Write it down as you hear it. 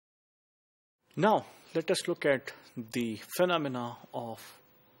Now, let us look at the phenomena of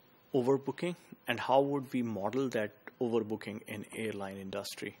overbooking and how would we model that overbooking in airline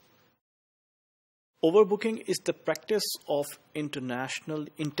industry. Overbooking is the practice of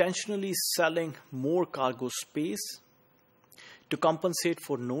intentionally selling more cargo space to compensate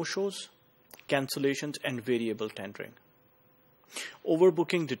for no-shows, cancellations, and variable tendering.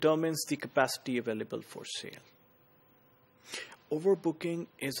 Overbooking determines the capacity available for sale. Overbooking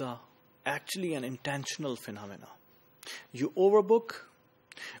is actually an intentional phenomena. You overbook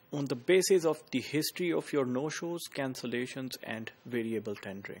on the basis of the history of your no-shows, cancellations, and variable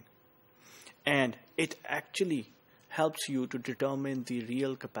tendering. And it actually helps you to determine the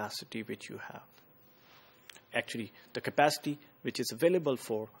real capacity which you have. Actually, the capacity which is available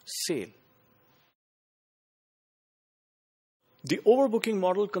for sale. The overbooking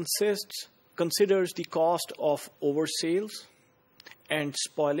model considers the cost of oversales and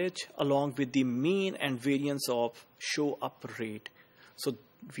spoilage along with the mean and variance of show-up rate. So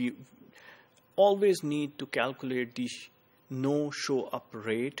we always need to calculate the no show-up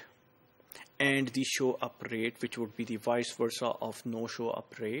rate and the show-up rate, which would be the vice versa of no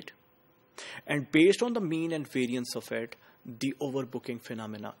show-up rate. And based on the mean and variance of it, the overbooking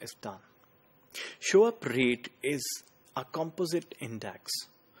phenomena is done. Show-up rate is a composite index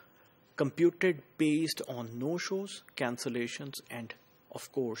computed based on no-shows, cancellations, and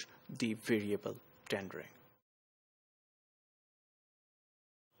of course, the variable tendering.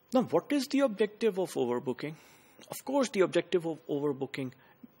 Now, what is the objective of overbooking? Of course, the objective of overbooking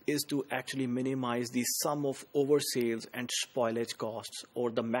is to actually minimize the sum of oversales and spoilage costs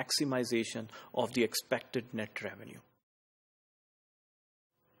or the maximization of the expected net revenue.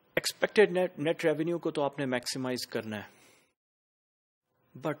 Expected net revenue को तो आपने maximize करना है.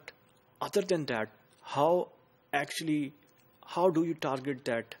 But other than that, how do you target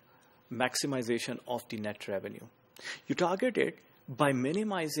that maximization of the net revenue? You target it by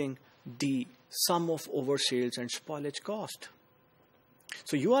minimizing the sum of oversales and spoilage cost.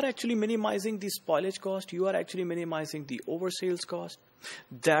 So you are actually minimizing the spoilage cost, you are actually minimizing the oversales cost.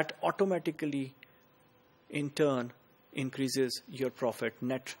 That automatically, in turn, increases your profit,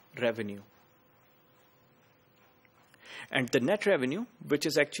 net revenue. And the net revenue, which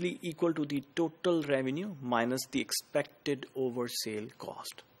is actually equal to the total revenue minus the expected oversale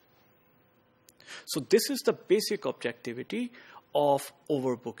cost. So this is the basic objectivity of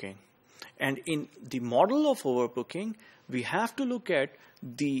overbooking. And in the model of overbooking, we have to look at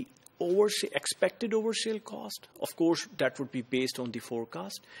the expected oversale cost. Of course, that would be based on the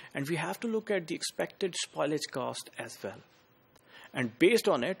forecast. And we have to look at the expected spoilage cost as well. And based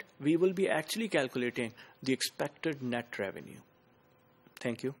on it, we will be actually calculating the expected net revenue.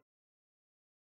 Thank you.